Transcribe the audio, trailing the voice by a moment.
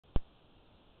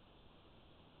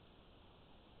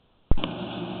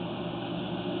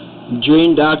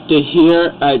Drain Doctor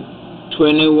here at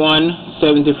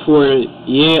 2174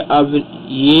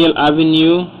 Yale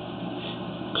Avenue,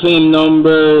 claim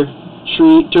number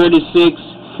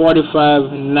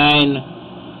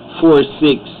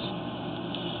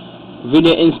 3645946.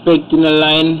 Video inspecting the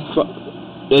line,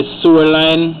 the sewer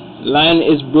line. Line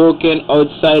is broken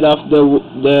outside of the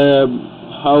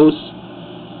house.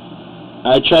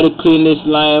 I try to clean this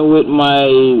line with my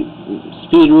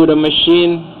speed router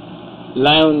machine.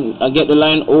 I got the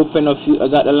line open a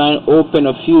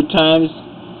few times.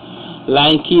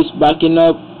 Line keeps backing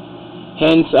up.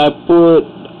 Hence, I put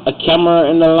a camera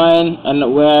in the line,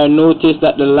 and where I noticed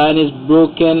that the line is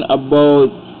broken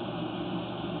about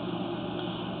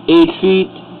 8 feet.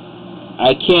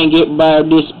 I can't get by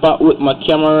this spot with my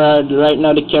camera. Right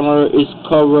now, the camera is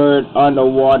covered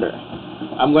underwater.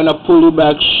 I'm gonna pull you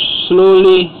back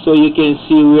slowly so you can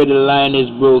see where the line is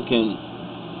broken.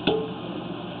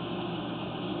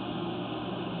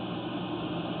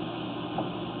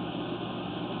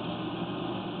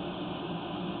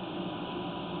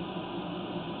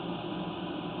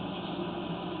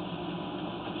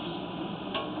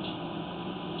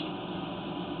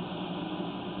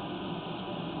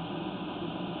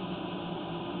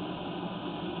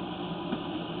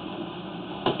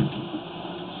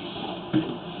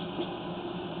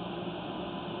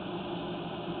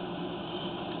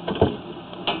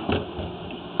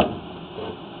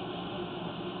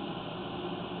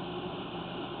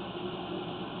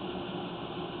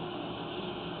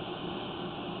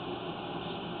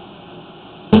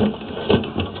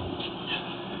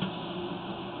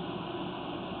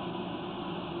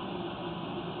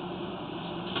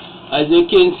 As you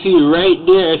can see right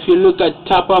there, if you look at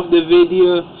top of the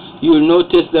video, you'll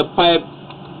notice the pipe.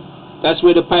 That's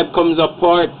where the pipe comes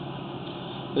apart.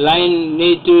 Line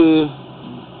need to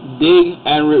dig,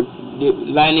 and the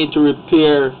line need to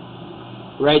repair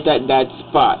right at that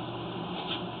spot.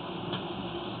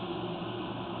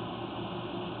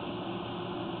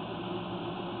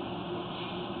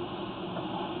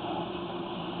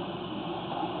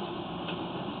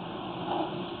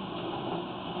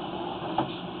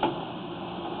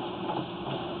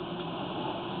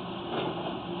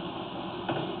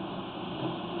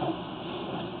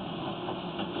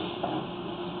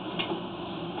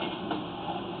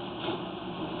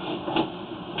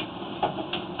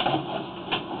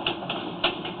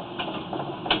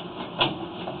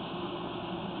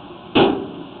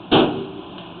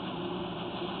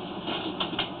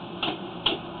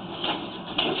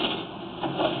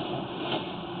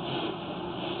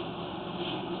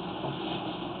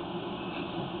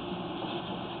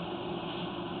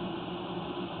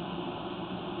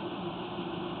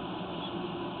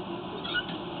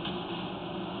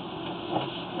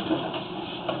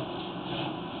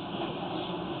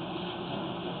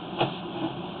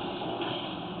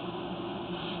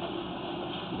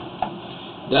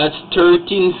 That's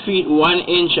 13 feet 1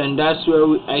 inch, and that's where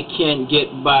I can't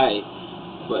get by.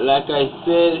 But like I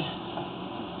said,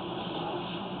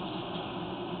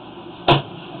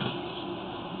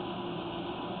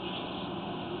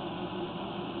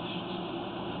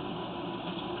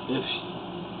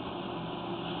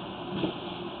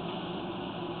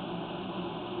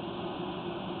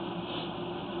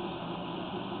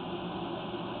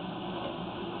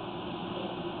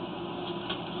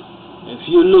 if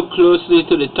you look closely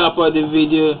to the top of the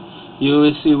video, you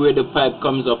will see where the pipe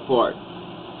comes apart.